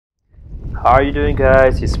How are you doing,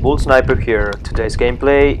 guys? It's Bull Sniper here. Today's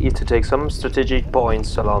gameplay is to take some strategic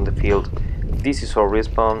points along the field. This is our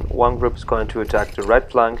respawn. One group is going to attack the right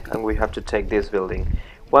flank and we have to take this building.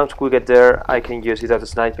 Once we get there, I can use it as a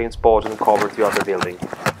sniping spot and cover the other building.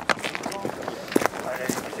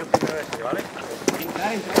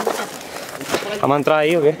 ¿Vamos a entrar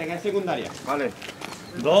ahí o qué? Vale.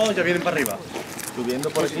 Dos ya vienen para arriba. Subiendo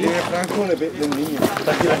por aquí. Franco de un niño.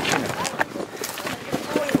 Está aquí en la esquina.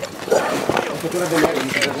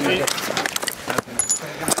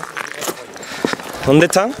 ¿Dónde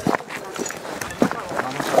están?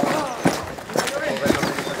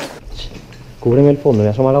 Cúbreme el fondo, me voy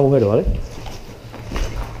a asomar al agujero, ¿vale?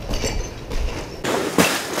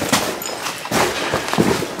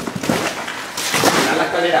 La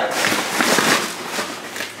escalera.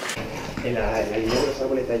 En la línea de los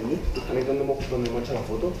árboles de allí, ¿sabéis dónde hemos hecho la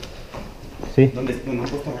foto? Sí. ¿Dónde hemos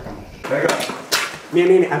puesto la cámara? Venga.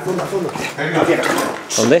 Mira, al fondo, al fondo. Venga.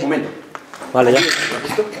 ¿Dónde? Un momento. Vale, ya. ¿Lo has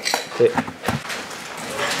visto? Sí.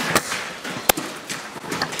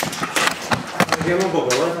 Dígame un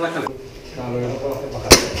poco, ¿dónde está la escalera? Claro, yo no puedo hacer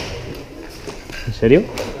bajar. ¿En serio?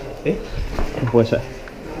 ¿Eh? No puede ser.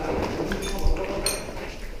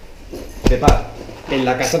 Prepara. En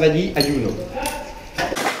la casa de allí hay uno.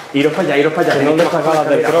 Iros para allá, iros para allá. ¿Dónde está la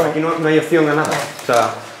del crono? Aquí no hay opción a nada. O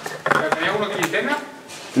sea... ¿Tenía uno que linterna?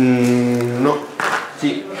 No.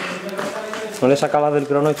 Sí. No le saca la del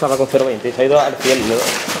crono y estaba con 0.20 y se ha ido al cielo.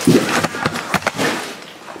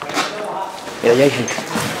 Mira, ya hay gente.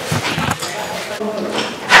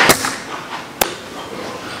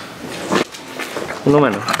 Uno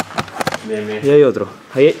menos. Bien, bien. Y hay otro.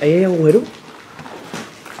 ¿Ahí hay agujero?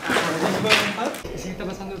 ¿Ese que está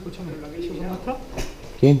pasando el escúchame? ¿Lo habéis hecho con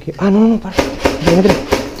 ¿Quién? Ah, no, para. Métele.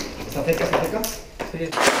 ¿Se acerca? ¿Se acerca? Sí.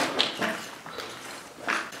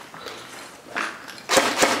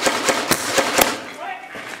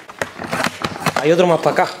 Hay otro más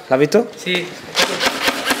para acá. ¿Lo has visto? Sí.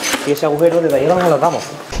 Y ese agujero desde ahí no nos lo damos.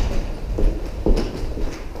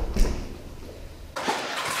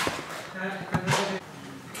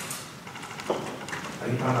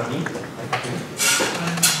 Ahí están aquí.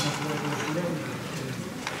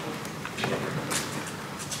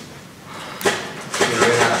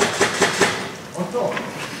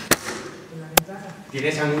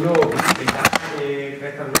 Tienes ángulo de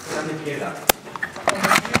recta a la izquierda.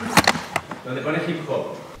 Donde pone hip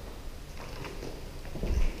hop.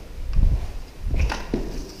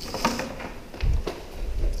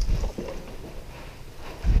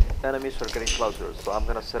 Enemies are getting closer, so I'm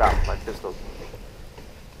gonna set up my pistol.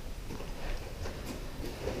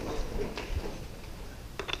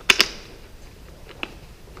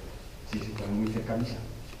 Sí, están muy cercanos.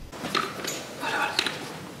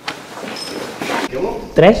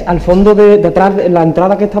 3 al fondo de atrás, de la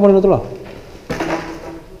entrada que está por el otro lado.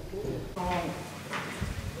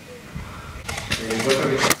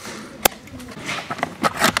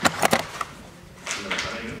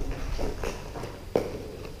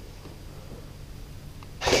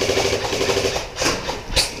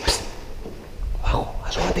 Abajo,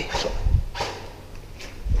 asómate, asómate.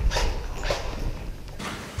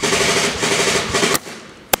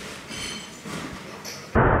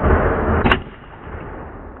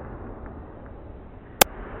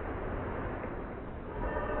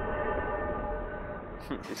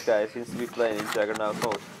 This guy seems to be playing in Juggernaut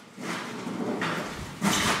mode.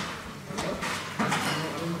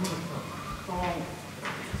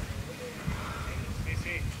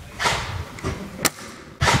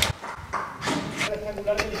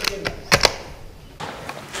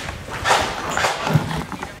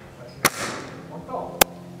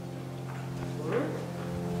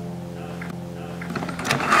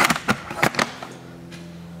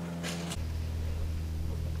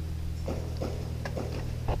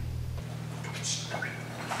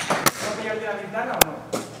 ¿La ventana o no?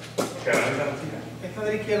 Esta de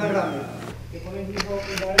la izquierda grande. Que pones hijo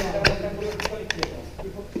y la rectángulo a la izquierda.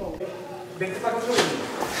 Vente para acá un segundo.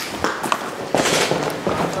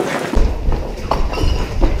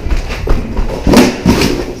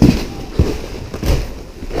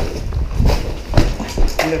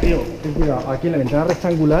 Mira, tío, ten cuidado. Aquí en la ventana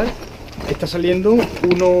rectangular está saliendo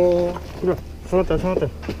uno. Mira, sonate.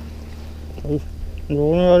 Ahí.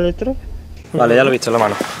 ¿Uno la letra? Vale, ya lo he visto en la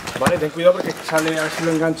mano. Vale, ten cuidado porque sale, a ver si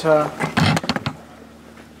lo engancha.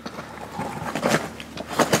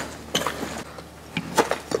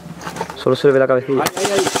 Solo se le ve la cabecilla.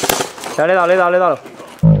 Ahí. Dale, dale.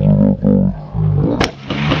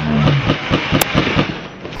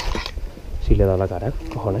 Sí le he dado la cara,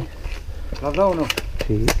 cojones. ¿Lo has dado o no?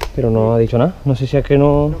 Sí, pero no ha dicho nada. No sé si es que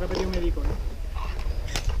no... Creo que ha pedido un médico, ¿no?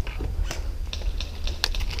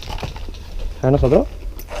 ¿A nosotros?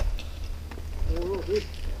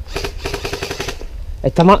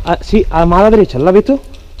 Está más... sí, más a la derecha, ¿lo has visto?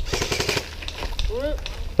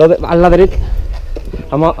 A la derecha.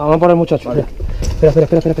 Vamos a poner muchachos. Vale. Espera.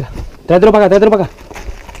 Tráetelo para acá.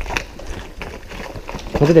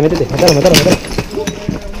 Métete. Mételo.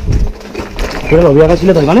 Pero lo voy a ver si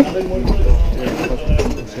le doy, ¿vale?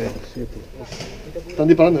 Están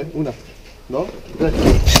disparando, ¿eh? 1, 2, 3.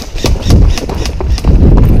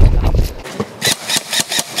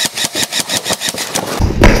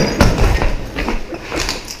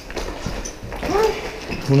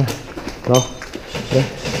 Una, 2, 3,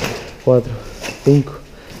 4, 5,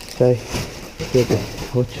 6, 7,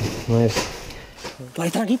 8, 9. Tú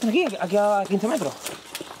están aquí, aquí a 15 metros.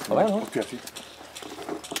 Vale, ¿no? Hostia, sí.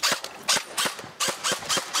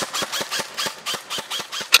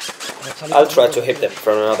 I'll try to hit them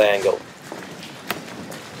from another angle.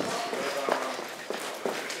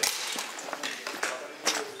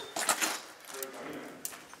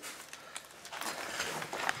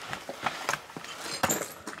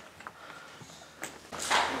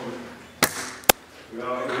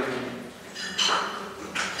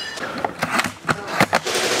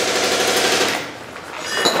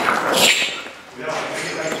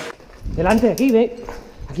 Delante, aquí, ve.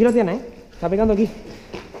 Aquí lo tienes, ¿eh? Está pegando aquí.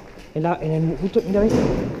 En el justo, mira, ve.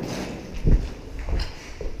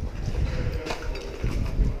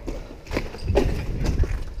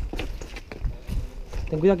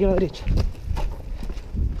 Ten cuidado aquí a la derecha.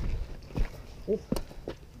 ¿De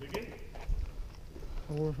qué?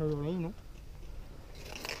 Algo se ve ahí, ¿no?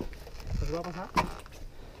 ¿Qué va a pasar?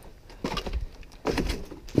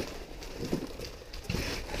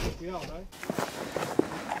 Cuidado, ¿sabes?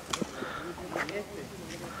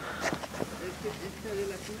 Este de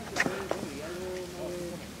la esquina se puede ver y algo no...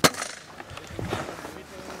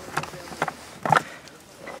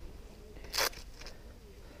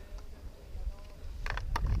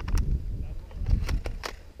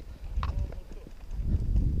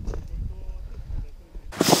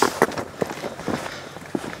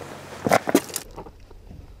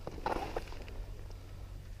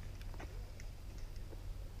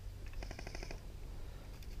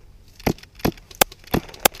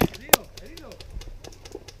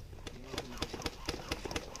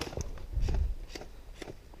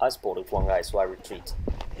 I spotted one guy, so I retreat.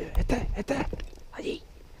 Allí.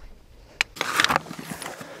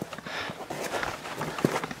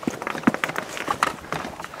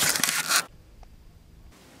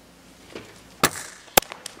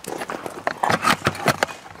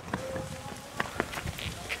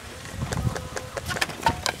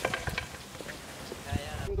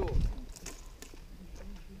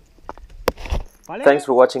 Thanks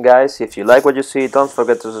for watching, guys. If you like what you see, don't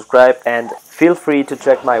forget to subscribe and feel free to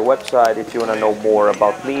check my website if you want to know more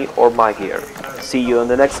about me or my gear. See you in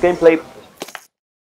the next gameplay.